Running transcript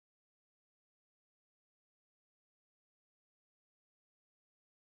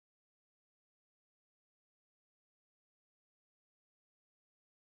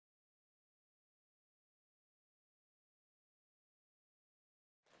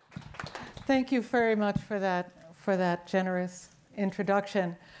Thank you very much for that generous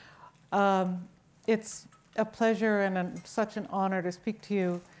introduction. It's a pleasure and such an honor to speak to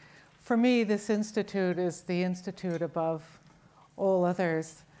you. For me, this institute is the institute above all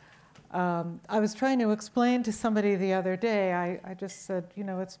others. I was trying to explain to somebody the other day, I just said, you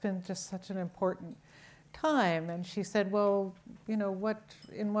know, it's been just such an important time. And she said, well, you know,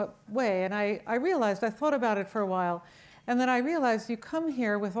 in what way? And I realized, I thought about it for a while, and then I realized you come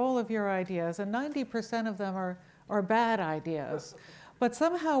here with all of your ideas, and 90% of them are bad ideas. But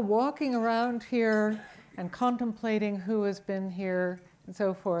somehow walking around here and contemplating who has been here and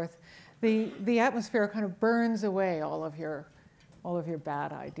so forth, the atmosphere kind of burns away all of your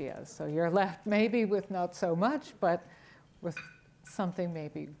bad ideas. So you're left maybe with not so much, but with something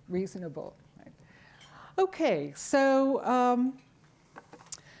maybe reasonable. Right? Okay, so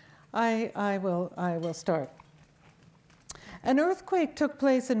I will start. An earthquake took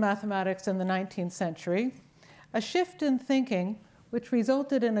place in mathematics in the 19th century, a shift in thinking which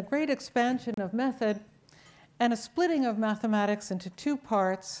resulted in a great expansion of method and a splitting of mathematics into two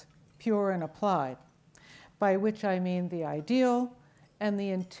parts, pure and applied, by which I mean the ideal and the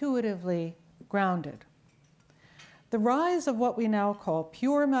intuitively grounded. The rise of what we now call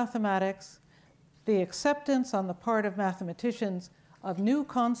pure mathematics, the acceptance on the part of mathematicians of new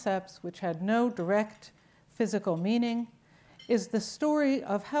concepts which had no direct physical meaning, is the story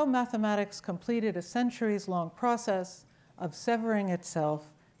of how mathematics completed a centuries-long process of severing itself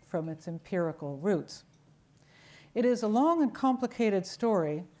from its empirical roots. It is a long and complicated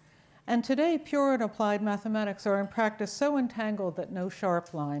story, and today pure and applied mathematics are in practice so entangled that no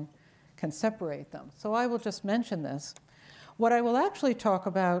sharp line can separate them. So I will just mention this. What I will actually talk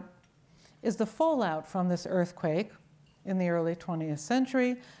about is the fallout from this earthquake in the early 20th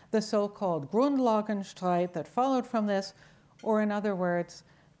century, the so-called Grundlagenstreit that followed from this, or in other words,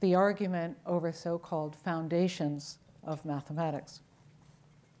 the argument over so-called foundations of mathematics.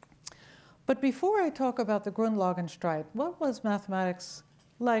 But before I talk about the Grundlagenstreit, what was mathematics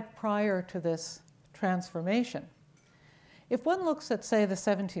like prior to this transformation? If one looks at, say, the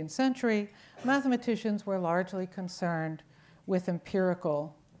 17th century, mathematicians were largely concerned with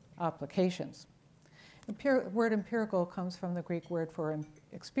empirical applications. The word empirical comes from the Greek word for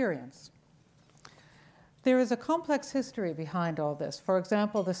experience. There is a complex history behind all this. For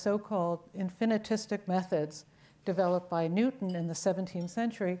example, the so-called infinitistic methods developed by Newton in the 17th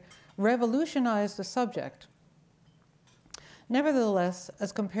century revolutionized the subject. Nevertheless,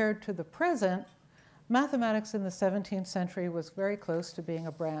 as compared to the present, mathematics in the 17th century was very close to being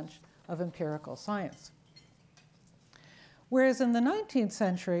a branch of empirical science. Whereas in the 19th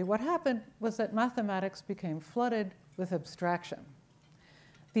century, what happened was that mathematics became flooded with abstraction.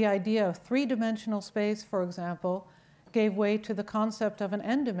 The idea of three-dimensional space, for example, gave way to the concept of an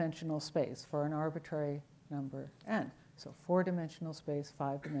n-dimensional space for an arbitrary number n. So four-dimensional space,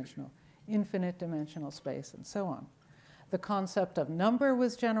 five-dimensional, infinite-dimensional space, and so on. The concept of number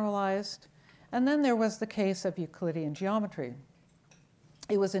was generalized, and then there was the case of Euclidean geometry.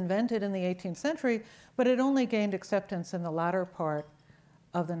 It was invented in the 18th century, but it only gained acceptance in the latter part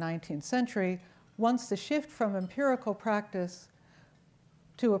of the 19th century, once the shift from empirical practice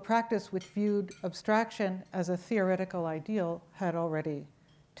to a practice which viewed abstraction as a theoretical ideal had already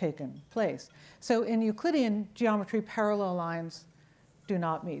taken place. So in Euclidean geometry, parallel lines do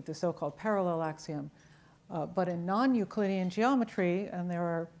not meet, the so-called parallel axiom. But in non-Euclidean geometry, and there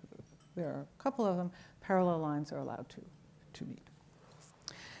are a couple of them, parallel lines are allowed to meet.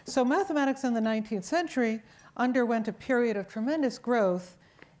 So mathematics in the 19th century underwent a period of tremendous growth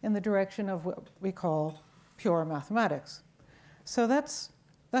in the direction of what we call pure mathematics. So that's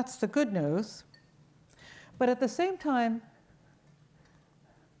the good news. But at the same time,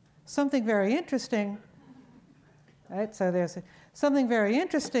 something very interesting, right? So there's something very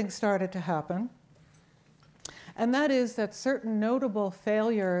interesting started to happen. And that is that certain notable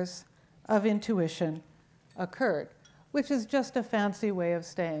failures of intuition occurred, which is just a fancy way of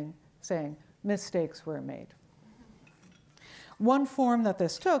saying mistakes were made. One form that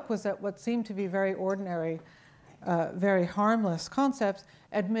this took was that what seemed to be very ordinary, very harmless concepts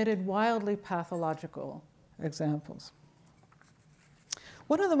admitted wildly pathological examples.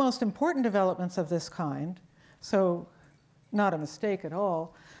 One of the most important developments of this kind, so not a mistake at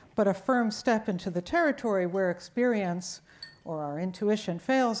all, but a firm step into the territory where experience or our intuition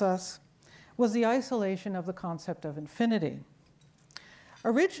fails us, was the isolation of the concept of infinity.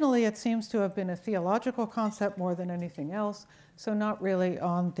 Originally, it seems to have been a theological concept more than anything else, so not really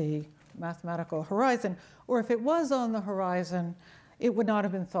on the mathematical horizon. Or if it was on the horizon, it would not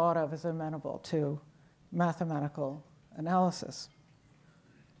have been thought of as amenable to mathematical analysis.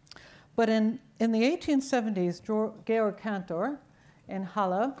 But in the 1870s, Georg Cantor in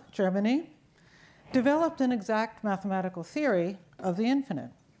Halle, Germany, developed an exact mathematical theory of the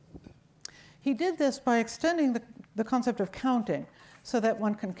infinite. He did this by extending the concept of counting so that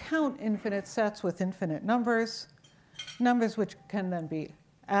one can count infinite sets with infinite numbers, numbers which can then be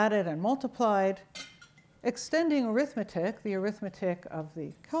added and multiplied, extending arithmetic, the arithmetic of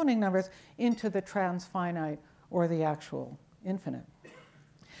the counting numbers, into the transfinite or the actual infinite.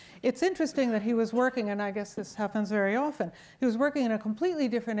 It's interesting that he was working, and I guess this happens very often, he was working in a completely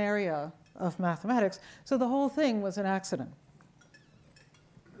different area of mathematics, so the whole thing was an accident.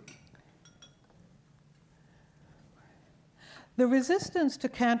 The resistance to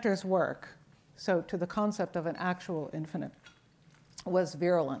Cantor's work, so to the concept of an actual infinite, was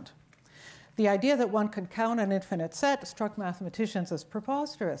virulent. The idea that one could count an infinite set struck mathematicians as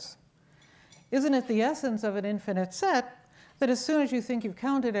preposterous. Isn't it the essence of an infinite set that as soon as you think you've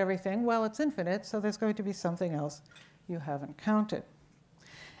counted everything, well, it's infinite, so there's going to be something else you haven't counted?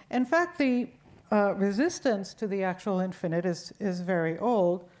 In fact, the resistance to the actual infinite is very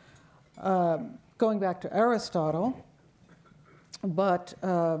old, going back to Aristotle, but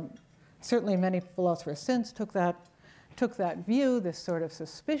certainly many philosophers since took that view, this sort of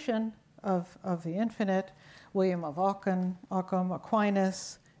suspicion of the infinite. William of Ockham,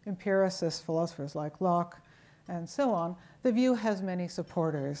 Aquinas, empiricists, philosophers like Locke, and so on. The view has many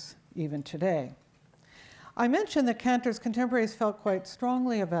supporters even today. I mentioned that Cantor's contemporaries felt quite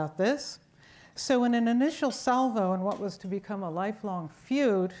strongly about this. So in an initial salvo in what was to become a lifelong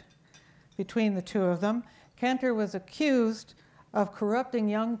feud between the two of them, Cantor was accused of corrupting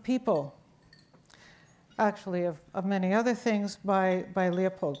young people, actually of many other things, by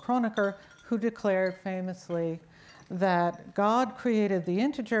Leopold Kronecker, who declared famously that God created the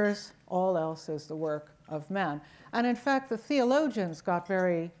integers, all else is the work of man. And in fact, the theologians got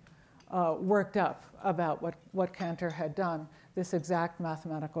very worked up about what Cantor had done, this exact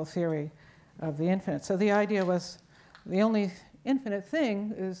mathematical theory of the infinite. So the idea was the only infinite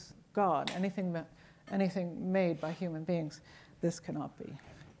thing is God. Anything made by human beings, this cannot be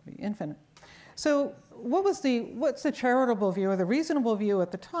infinite. So what's the charitable view, or the reasonable view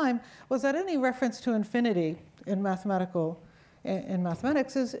at the time, was that any reference to infinity in mathematics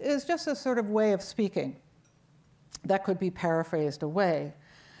is just a sort of way of speaking that could be paraphrased away.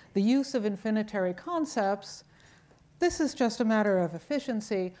 The use of infinitary concepts, this is just a matter of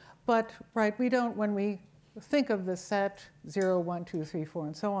efficiency, but we don't, when we think of the set 0, 1, 2, 3, 4,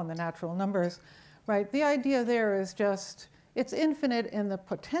 and so on, the natural numbers, the idea there is just, it's infinite in the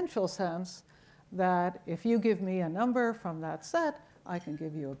potential sense that if you give me a number from that set, I can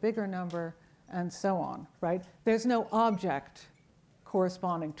give you a bigger number, and so on, There's no object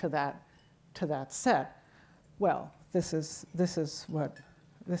corresponding to that set. Well, this is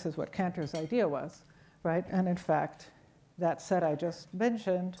what Cantor's idea was, And in fact, that set I just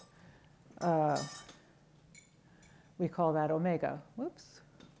mentioned, we call that omega. Whoops,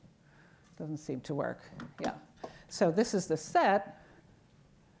 doesn't seem to work. Yeah. So this is the set,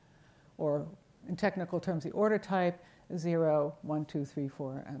 or in technical terms, the order type, 0, 1, 2, 3,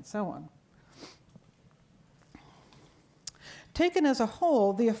 4, and so on. Taken as a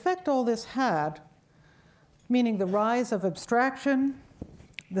whole, the effect all this had, meaning the rise of abstraction,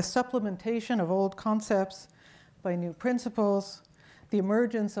 the supplementation of old concepts by new principles, the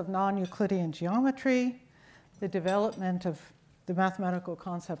emergence of non-Euclidean geometry, the development of the mathematical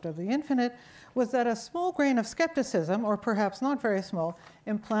concept of the infinite, was that a small grain of skepticism, or perhaps not very small,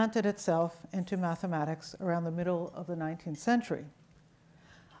 implanted itself into mathematics around the middle of the 19th century.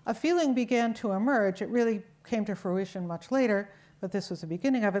 A feeling began to emerge, it really came to fruition much later, but this was the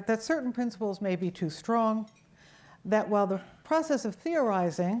beginning of it, that certain principles may be too strong, that while the process of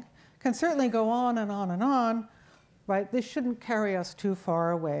theorizing can certainly go on and on and on, this shouldn't carry us too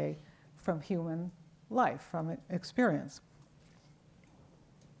far away from human life, from experience.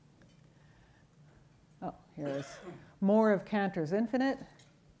 Oh, here is more of Cantor's infinite.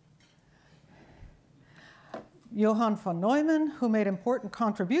 Johann von Neumann, who made important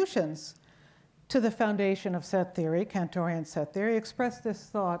contributions to the foundation of set theory, Cantorian set theory, expressed this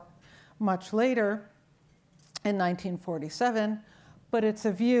thought much later in 1947, but it's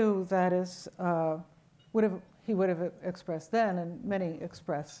a view that is, he would have expressed then, and many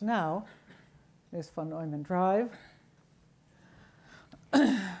express now. There's von Neumann drive.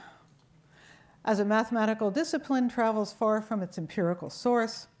 As a mathematical discipline travels far from its empirical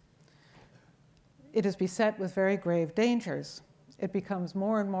source, it is beset with very grave dangers. It becomes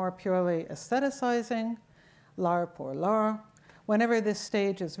more and more purely aestheticizing, l'art pour l'art. Whenever this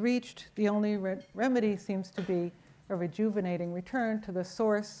stage is reached, the only remedy seems to be a rejuvenating return to the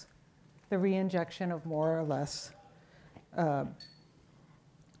source the reinjection of more or less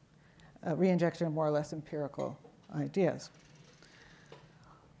empirical ideas.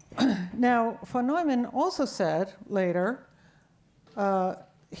 Now, von Neumann also said later,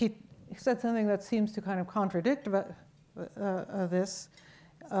 he said something that seems to kind of contradict this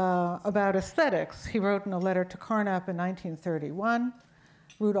about aesthetics. He wrote in a letter to Carnap in 1931,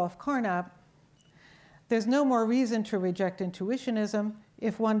 Rudolf Carnap, "There's no more reason to reject intuitionism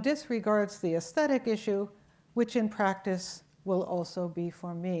if one disregards the aesthetic issue, which in practice will also be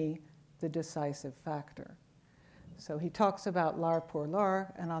for me the decisive factor." So he talks about l'art pour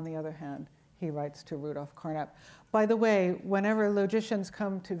l'art, and on the other hand, he writes to Rudolf Carnap. By the way, whenever logicians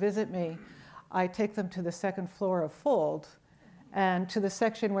come to visit me, I take them to the second floor of Fold and to the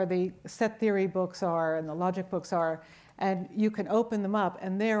section where the set theory books are and the logic books are, and you can open them up,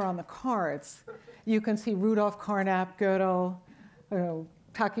 and there on the cards, you can see Rudolf Carnap, Gödel,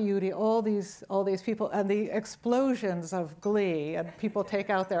 Takayuki, all these people, and the explosions of glee, and people take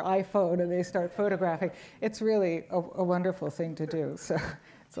out their iPhone and they start photographing. It's really a wonderful thing to do. So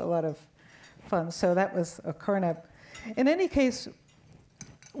it's a lot of fun. So that was a Carnap. In any case,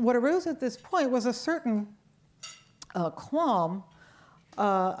 what arose at this point was a certain qualm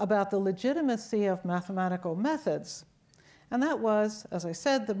about the legitimacy of mathematical methods. And that was, as I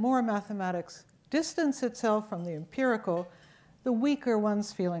said, the more mathematics distance itself from the empirical, the weaker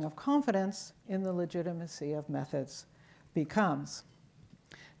one's feeling of confidence in the legitimacy of methods becomes.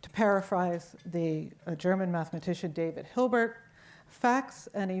 To paraphrase the German mathematician David Hilbert, facts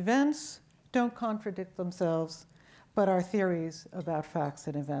and events don't contradict themselves, but our theories about facts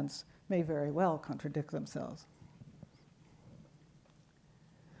and events may very well contradict themselves.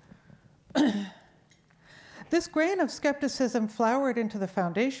 This grain of skepticism flowered into the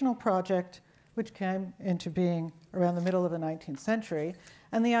foundational project, which came into being around the middle of the 19th century.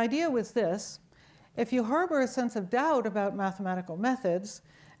 And the idea was this: if you harbor a sense of doubt about mathematical methods,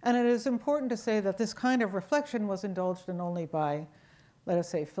 and it is important to say that this kind of reflection was indulged in only by, let us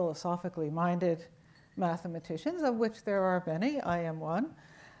say, philosophically minded mathematicians, of which there are many, I am one,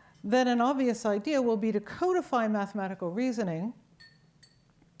 then an obvious idea will be to codify mathematical reasoning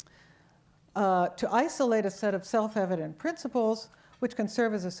to isolate a set of self-evident principles which can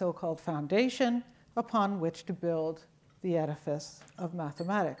serve as a so-called foundation upon which to build the edifice of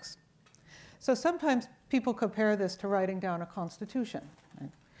mathematics. So sometimes people compare this to writing down a constitution. Right?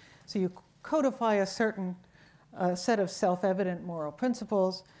 So you codify a certain set of self-evident moral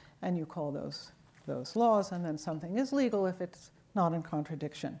principles, and you call those laws, and then something is legal if it's not in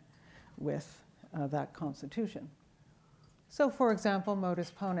contradiction with that constitution. So, for example,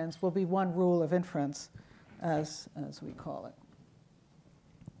 modus ponens will be one rule of inference, as we call it.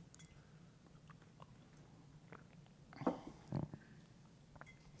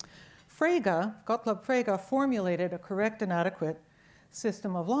 Gottlob Frege formulated a correct and adequate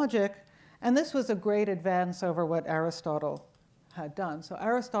system of logic, and this was a great advance over what Aristotle had done. So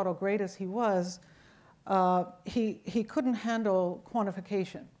Aristotle, great as he was, he couldn't handle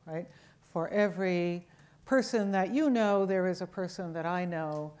quantification, right? For every person that you know, there is a person that I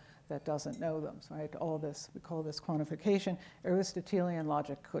know that doesn't know them, right? All this, we call this quantification. Aristotelian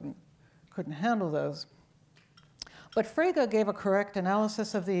logic couldn't handle those. But Frege gave a correct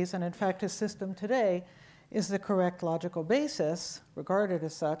analysis of these, and in fact his system today is the correct logical basis, regarded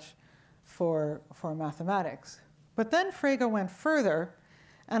as such, for mathematics. But then Frege went further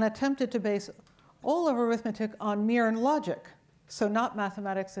and attempted to base all of arithmetic on mere logic. So not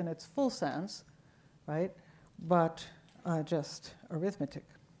mathematics in its full sense, right? But just arithmetic.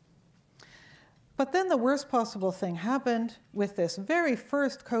 But then the worst possible thing happened with this very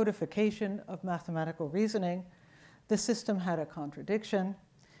first codification of mathematical reasoning. The system had a contradiction,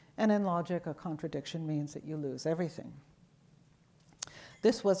 and in logic, a contradiction means that you lose everything.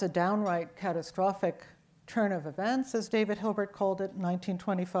 This was a downright catastrophic turn of events, as David Hilbert called it in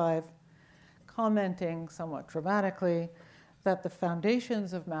 1925, commenting somewhat dramatically that the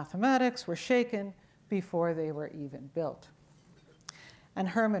foundations of mathematics were shaken before they were even built. And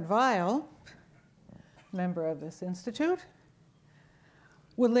Hermann Weyl, member of this institute,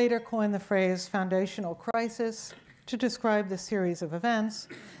 would later coin the phrase foundational crisis to describe the series of events,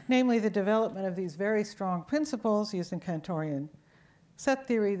 namely the development of these very strong principles used in Cantorian set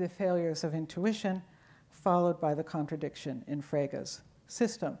theory, the failures of intuition, followed by the contradiction in Frege's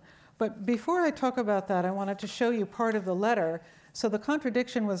system. But before I talk about that, I wanted to show you part of the letter. So the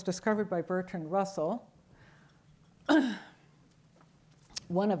contradiction was discovered by Bertrand Russell,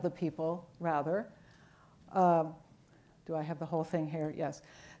 one of the people, rather. Do I have the whole thing here? Yes.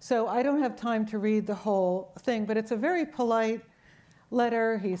 So I don't have time to read the whole thing, but it's a very polite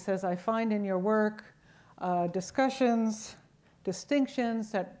letter, he says, I find in your work discussions,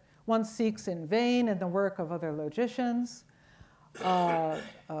 distinctions that one seeks in vain in the work of other logicians.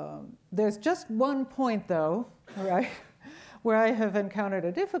 There's just one point, though, right, where I have encountered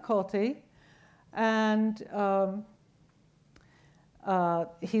a difficulty. And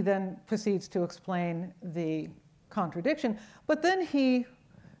he then proceeds to explain the contradiction. But then he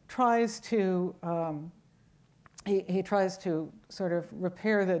tries to sort of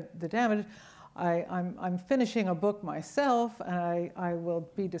repair the damage. I'm finishing a book myself, and I will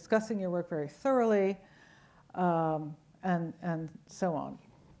be discussing your work very thoroughly, and so on.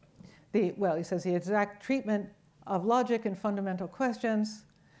 Well, he says the exact treatment of logic and fundamental questions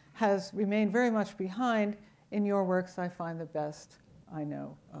has remained very much behind in your works. I find the best I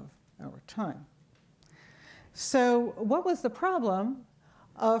know of our time. So what was the problem?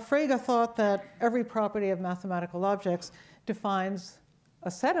 Frege thought that every property of mathematical objects defines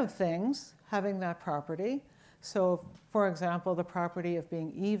a set of things having that property. So, for example, the property of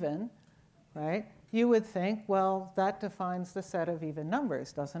being even, right? You would think, well, that defines the set of even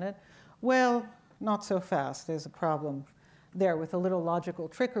numbers, doesn't it? Well, not so fast. There's a problem there. With a little logical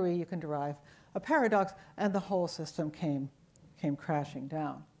trickery, you can derive a paradox, and the whole system came crashing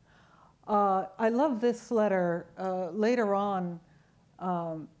down. I love this letter. Later on,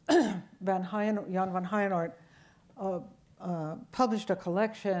 Jan van Heijenoort published a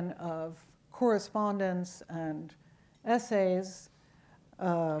collection of correspondence and essays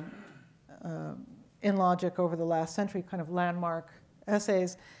in logic over the last century, kind of landmark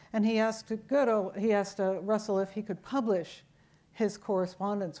essays. And he asked Gödel, he asked Russell if he could publish his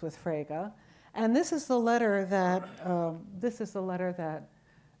correspondence with Frege. And this is the letter that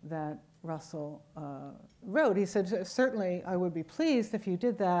that Russell wrote. He said, certainly I would be pleased if you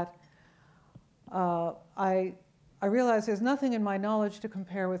did that. I realize there's nothing in my knowledge to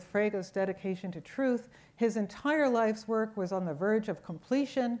compare with Frege's dedication to truth. His entire life's work was on the verge of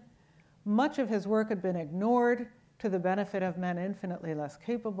completion. Much of his work had been ignored to the benefit of men infinitely less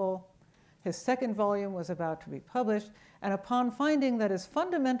capable. His second volume was about to be published, and upon finding that his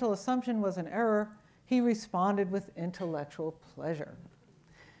fundamental assumption was an error, he responded with intellectual pleasure.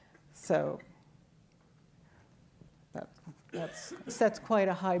 So that sets quite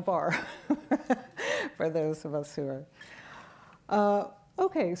a high bar for those of us who are.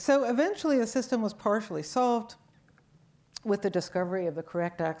 Okay, so eventually the system was partially solved with the discovery of the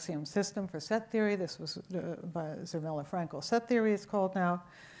correct axiom system for set theory. This was by Zermelo-Fraenkel set theory, it's called now.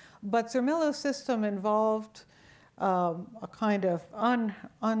 But Zermelo's system involved a kind of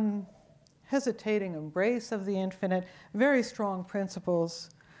unhesitating embrace of the infinite, very strong principles.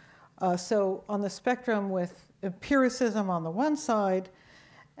 So on the spectrum with empiricism on the one side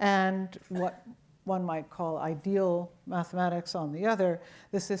and what one might call ideal mathematics on the other,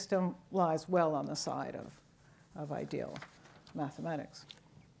 the system lies well on the side of ideal mathematics.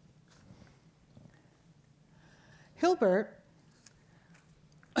 Hilbert,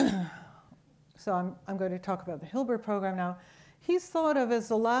 so I'm going to talk about the Hilbert program now. He's thought of as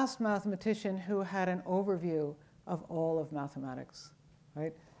the last mathematician who had an overview of all of mathematics,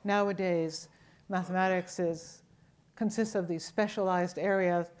 right? Nowadays, mathematics consists of these specialized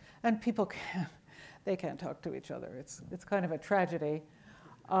areas, and people can't talk to each other. It's kind of a tragedy.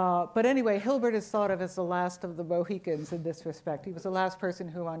 But anyway, Hilbert is thought of as the last of the Mohicans in this respect. He was the last person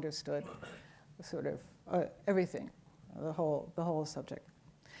who understood sort of everything, the whole subject.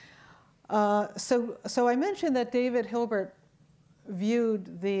 So I mentioned that David Hilbert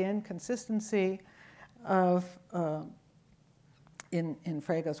viewed the inconsistency of in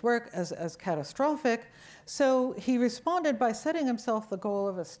Frege's work as catastrophic. So he responded by setting himself the goal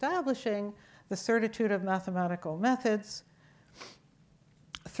of establishing the certitude of mathematical methods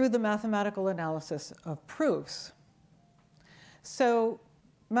through the mathematical analysis of proofs. So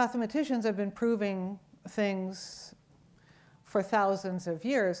mathematicians have been proving things for thousands of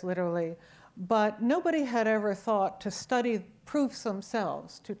years, literally, but nobody had ever thought to study proofs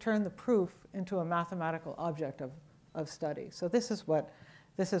themselves, to turn the proof into a mathematical object of study. So this is what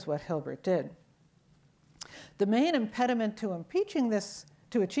Hilbert did. The main impediment to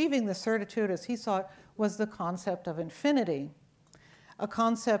achieving this certitude, as he saw it, was the concept of infinity, a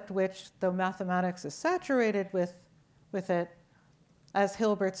concept which, though mathematics is saturated with it, as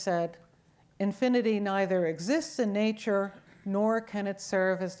Hilbert said, infinity neither exists in nature nor can it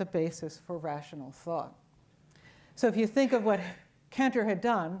serve as the basis for rational thought. So if you think of what Cantor had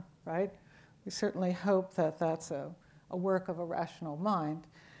done, right, we certainly hope that that's a work of a rational mind.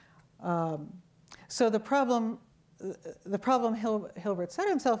 So the problem Hilbert set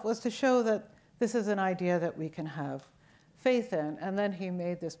himself was to show that this is an idea that we can have faith in. And then he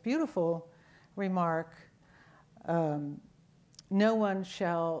made this beautiful remark, no one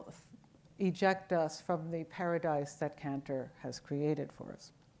shall eject us from the paradise that Cantor has created for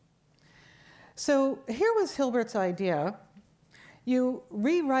us. So here was Hilbert's idea. You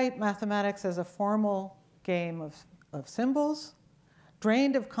rewrite mathematics as a formal game of symbols,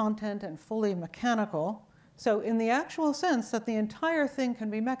 drained of content and fully mechanical. So in the actual sense that the entire thing can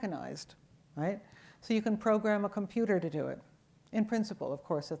be mechanized, right? So you can program a computer to do it. In principle, of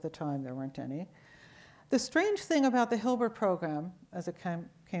course, at the time there weren't any. The strange thing about the Hilbert program, as it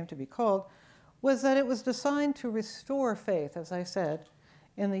came to be called, was that it was designed to restore faith, as I said,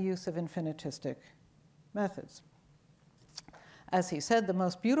 in the use of infinitistic methods. As he said, the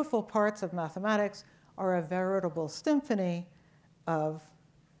most beautiful parts of mathematics are a veritable symphony of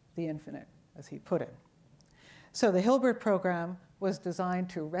the infinite, as he put it. So the Hilbert program was designed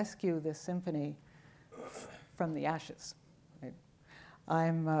to rescue this symphony from the ashes. Right?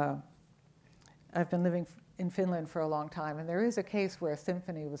 I've been living in Finland for a long time, and there is a case where a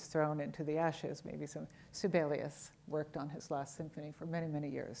symphony was thrown into the ashes. Maybe some Sibelius worked on his last symphony for many, many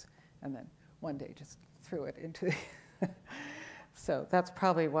years, and then one day just threw it into the So that's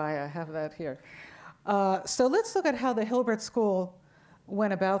probably why I have that here. So let's look at how the Hilbert school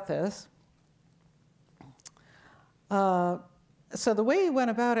went about this. So the way he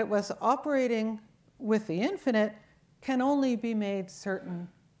went about it was operating with the infinite can only be made certain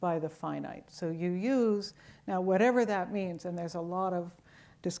by the finite. So you use, now whatever that means, and there's a lot of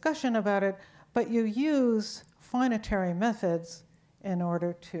discussion about it, but you use finitary methods in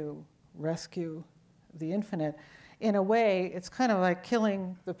order to rescue the infinite. In a way, it's kind of like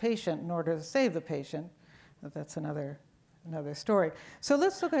killing the patient in order to save the patient. But that's another story. So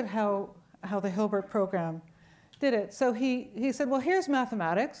let's look at how the Hilbert program did it. So he said, well, here's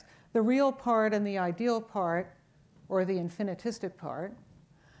mathematics, the real part and the ideal part, or the infinitistic part.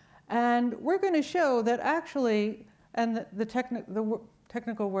 And we're going to show that actually, and the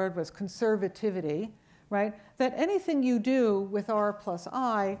technical word was conservativity, right? That anything you do with r plus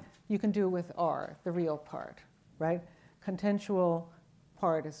I, you can do with r, the real part, right? Contentual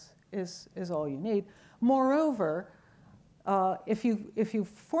part is all you need. Moreover, if you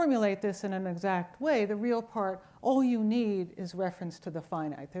formulate this in an exact way, the real part, all you need is reference to the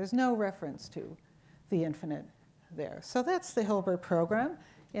finite. There's no reference to the infinite there. So that's the Hilbert program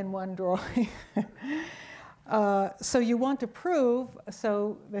in one drawing. So you want to prove,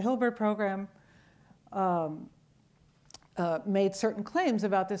 so the Hilbert program made certain claims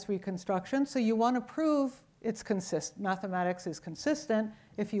about this reconstruction. So you want to prove it's consistent. Mathematics is consistent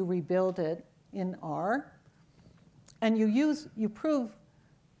if you rebuild it in R. And you prove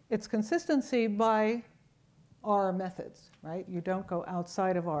its consistency by R methods, right? You don't go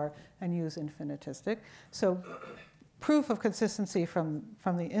outside of R and use infinitistic. So proof of consistency from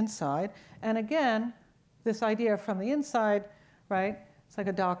the inside. And again, this idea from the inside, right? It's like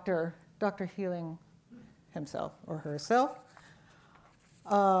a doctor healing himself or herself.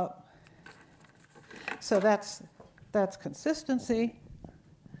 So that's consistency.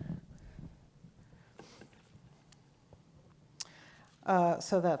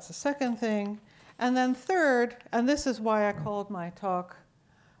 So that's the second thing. And then third, and this is why I called my talk,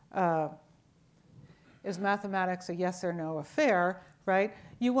 is mathematics a yes or no affair, right?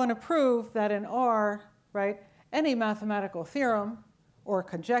 You want to prove that in R, right, any mathematical theorem or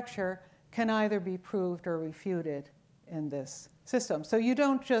conjecture can either be proved or refuted in this system. So you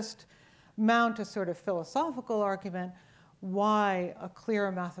don't just mount a sort of philosophical argument why a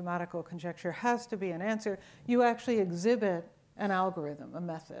clear mathematical conjecture has to be an answer. You actually exhibit an algorithm, a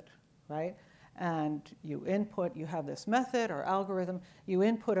method, right? And you have this method or algorithm, you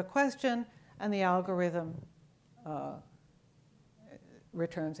input a question, and the algorithm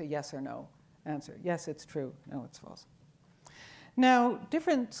returns a yes or no answer. Yes, it's true. No, it's false. Now,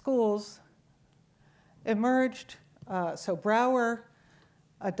 different schools emerged. So Brouwer,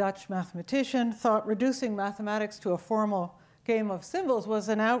 a Dutch mathematician, thought reducing mathematics to a formal game of symbols was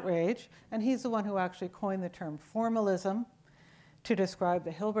an outrage, and he's the one who actually coined the term formalism to describe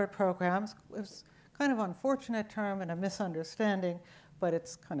the Hilbert programs. It was kind of an unfortunate term and a misunderstanding, but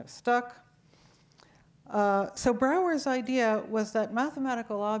it's kind of stuck. So Brouwer's idea was that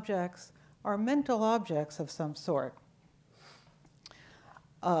mathematical objects are mental objects of some sort,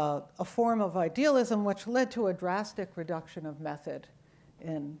 a form of idealism which led to a drastic reduction of method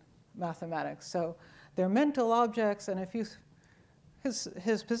in mathematics. So they're mental objects, and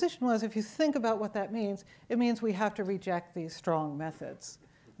his position was, if you think about what that means, it means we have to reject these strong methods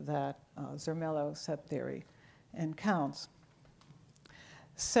that Zermelo set theory encounters.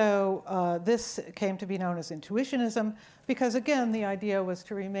 So this came to be known as intuitionism because, again, the idea was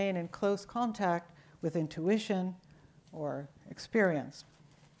to remain in close contact with intuition or experience.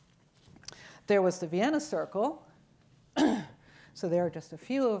 There was the Vienna Circle. So there are just a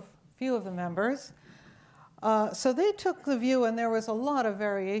few of the members. So they took the view, and there was a lot of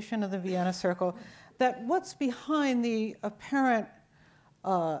variation of the Vienna Circle, that what's behind the apparent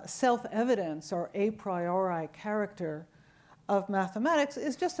self-evidence or a priori character of mathematics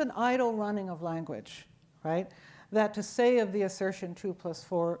is just an idle running of language, right? That to say of the assertion 2 plus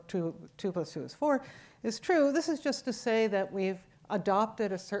 2 is 4 is true. This is just to say that we've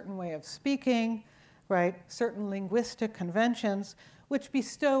adopted a certain way of speaking, right? Certain linguistic conventions which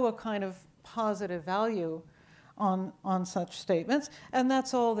bestow a kind of positive value on such statements, and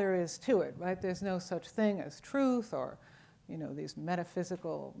that's all there is to it, right? There's no such thing as truth or, you know, these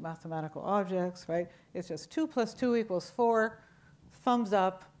metaphysical mathematical objects, right? It's just 2 plus 2 equals 4, thumbs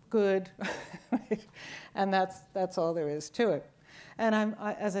up, good, right? And that's all there is to it. And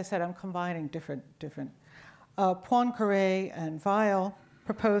as I said, I'm combining different. Poincaré and Weil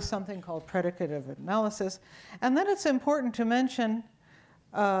proposed something called predicative analysis, and then it's important to mention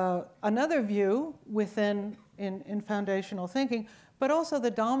another view within in foundational thinking, but also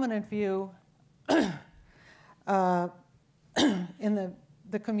the dominant view in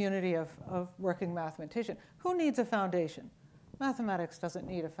the community of working mathematicians. Who needs a foundation? Mathematics doesn't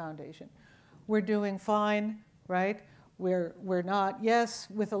need a foundation. We're doing fine, right? We're not. Yes,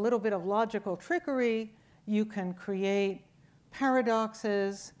 with a little bit of logical trickery, you can create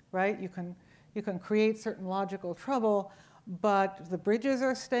paradoxes, right? You can create certain logical trouble, but the bridges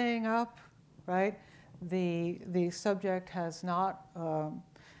are staying up, right? The subject has not, a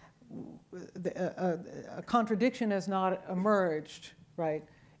contradiction has not emerged, right,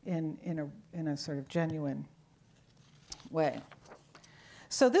 in a sort of genuine way.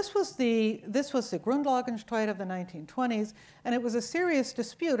 So this was the Grundlagenstreit of the 1920s, and it was a serious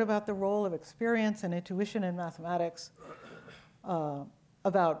dispute about the role of experience and intuition in mathematics,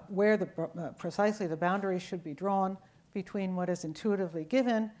 about where precisely the boundaries should be drawn between what is intuitively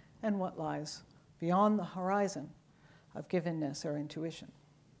given and what lies beyond the horizon of givenness or intuition.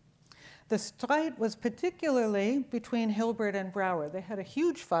 The streit was particularly between Hilbert and Brouwer. They had a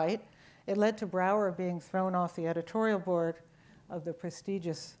huge fight. It led to Brouwer being thrown off the editorial board of the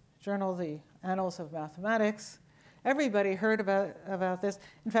prestigious journal, the Annals of Mathematics. Everybody heard about this.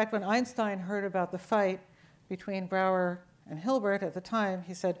 In fact, when Einstein heard about the fight between Brouwer and Hilbert at the time,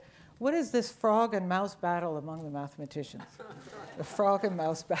 he said, "What is this frog and mouse battle among the mathematicians?" The frog and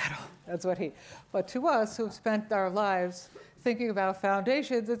mouse battle. That's what he. But to us, who've spent our lives thinking about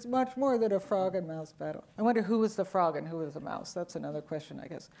foundations, it's much more than a frog and mouse battle. I wonder who was the frog and who was the mouse. That's another question, I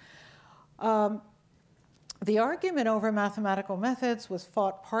guess. The argument over mathematical methods was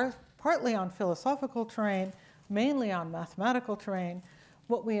fought partly on philosophical terrain, mainly on mathematical terrain.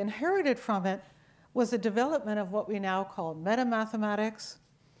 What we inherited from it was a development of what we now call metamathematics.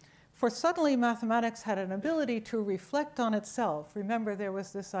 For suddenly, mathematics had an ability to reflect on itself. Remember, there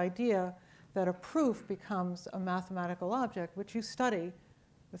was this idea that a proof becomes a mathematical object, which you study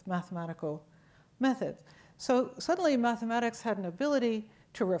with mathematical methods. So suddenly, mathematics had an ability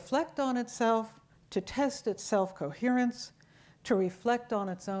to reflect on itself, to test its self-coherence, to reflect on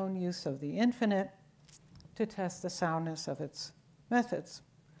its own use of the infinite, to test the soundness of its methods.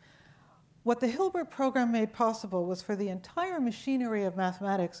 What the Hilbert program made possible was for the entire machinery of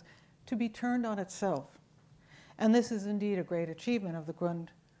mathematics to be turned on itself. And this is indeed a great achievement of the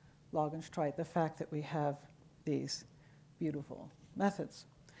Grundlagenstreit, the fact that we have these beautiful methods.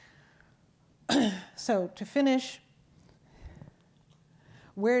 So to finish,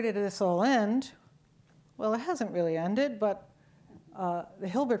 where did this all end? Well, it hasn't really ended, but the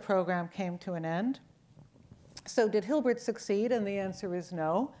Hilbert program came to an end. So did Hilbert succeed? And the answer is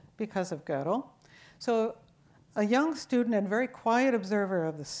no, because of Gödel. So a young student and very quiet observer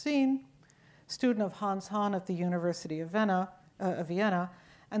of the scene, student of Hans Hahn at the University of Vienna,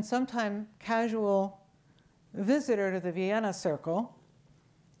 and sometime casual visitor to the Vienna Circle,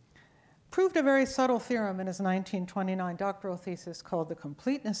 proved a very subtle theorem in his 1929 doctoral thesis called the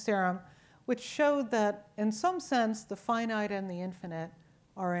Incompleteness Theorem, which showed that, in some sense, the finite and the infinite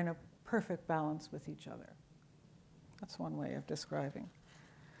are in a perfect balance with each other. That's one way of describing.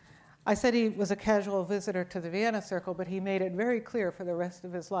 I said he was a casual visitor to the Vienna Circle, but he made it very clear for the rest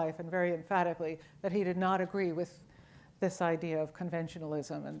of his life and very emphatically that he did not agree with this idea of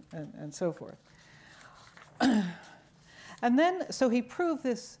conventionalism and so forth. And then, so he proved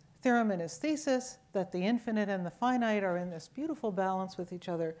this theorem in his thesis, that the infinite and the finite are in this beautiful balance with each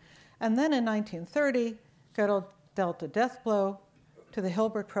other. And then in 1930, Gödel dealt a death blow to the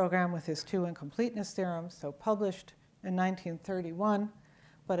Hilbert program with his 2 incompleteness theorems, so published in 1931,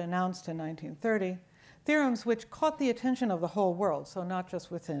 but announced in 1930, theorems which caught the attention of the whole world, so not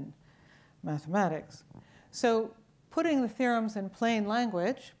just within mathematics. So putting the theorems in plain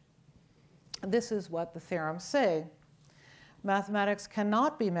language, this is what the theorems say. Mathematics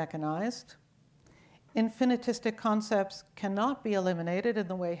cannot be mechanized. Infinitistic concepts cannot be eliminated in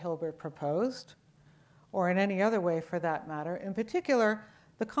the way Hilbert proposed, or in any other way for that matter. In particular,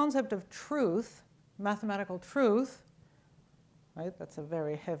 the concept of truth, mathematical truth, right, that's a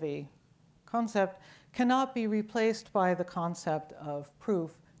very heavy concept, cannot be replaced by the concept of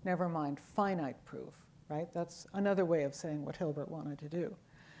proof, never mind finite proof, right? That's another way of saying what Hilbert wanted to do.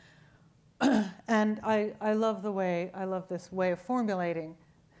 And I love this way of formulating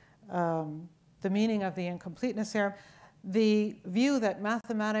the meaning of the incompleteness theorem. The view that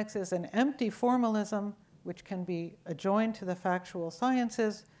mathematics is an empty formalism which can be adjoined to the factual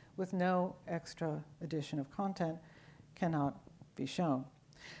sciences with no extra addition of content cannot be shown.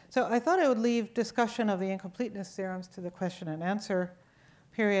 So I thought I would leave discussion of the incompleteness theorems to the question and answer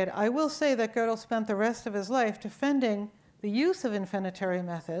period. I will say that Gödel spent the rest of his life defending the use of infinitary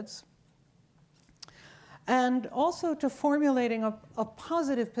methods and also to formulating a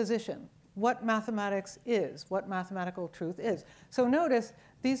positive position, what mathematics is, what mathematical truth is. So notice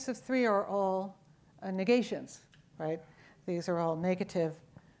these 3 are all negations, right? These are all negative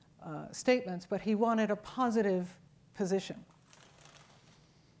statements, but he wanted a positive position.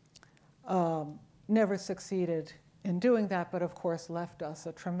 Never succeeded in doing that, but of course left us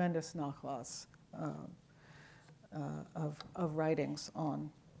a tremendous nachlass of writings on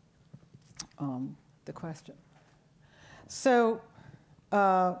the question. So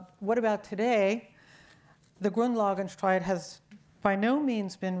what about today? The Grundlagenstreit has by no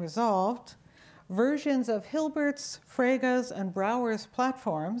means been resolved. Versions of Hilbert's, Frege's, and Brouwer's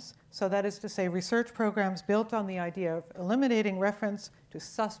platforms, so that is to say research programs built on the idea of eliminating reference to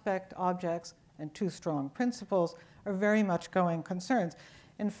suspect objects and too strong principles, are very much going concerns.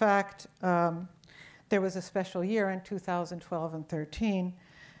 In fact, there was a special year in 2012 and 13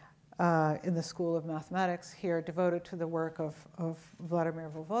 in the School of Mathematics here devoted to the work of Vladimir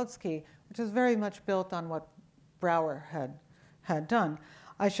Voevodsky, which is very much built on what Brouwer had done.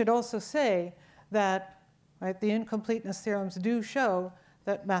 I should also say that the incompleteness theorems do show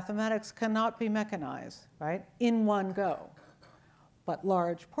that mathematics cannot be mechanized, right, in one go, but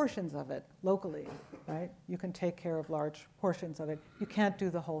large portions of it locally, right? You can take care of large portions of it. You can't do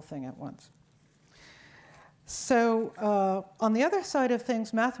the whole thing at once. So on the other side of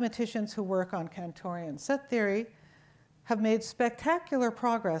things, mathematicians who work on Cantorian set theory have made spectacular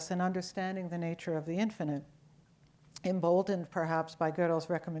progress in understanding the nature of the infinite, emboldened perhaps by Gödel's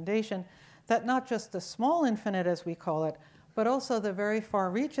recommendation that not just the small infinite, as we call it, but also the very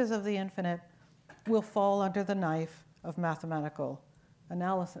far reaches of the infinite will fall under the knife of mathematical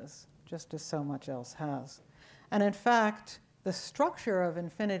analysis, just as so much else has. And in fact, the structure of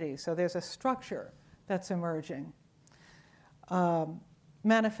infinity, so there's a structure that's emerging,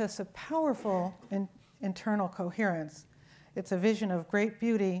 manifests a powerful internal coherence. It's a vision of great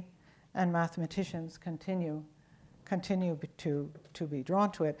beauty, and mathematicians continue to be drawn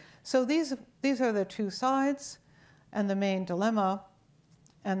to it. So these are the 2 sides and the main dilemma,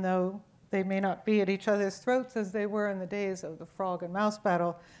 and though they may not be at each other's throats as they were in the days of the frog and mouse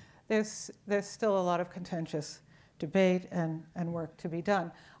battle, there's still a lot of contentious debate and work to be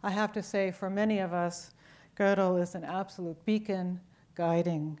done. I have to say, for many of us, Gödel is an absolute beacon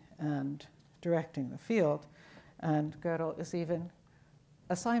guiding and directing the field, and Gödel is even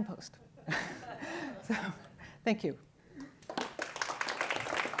a signpost. So, thank you.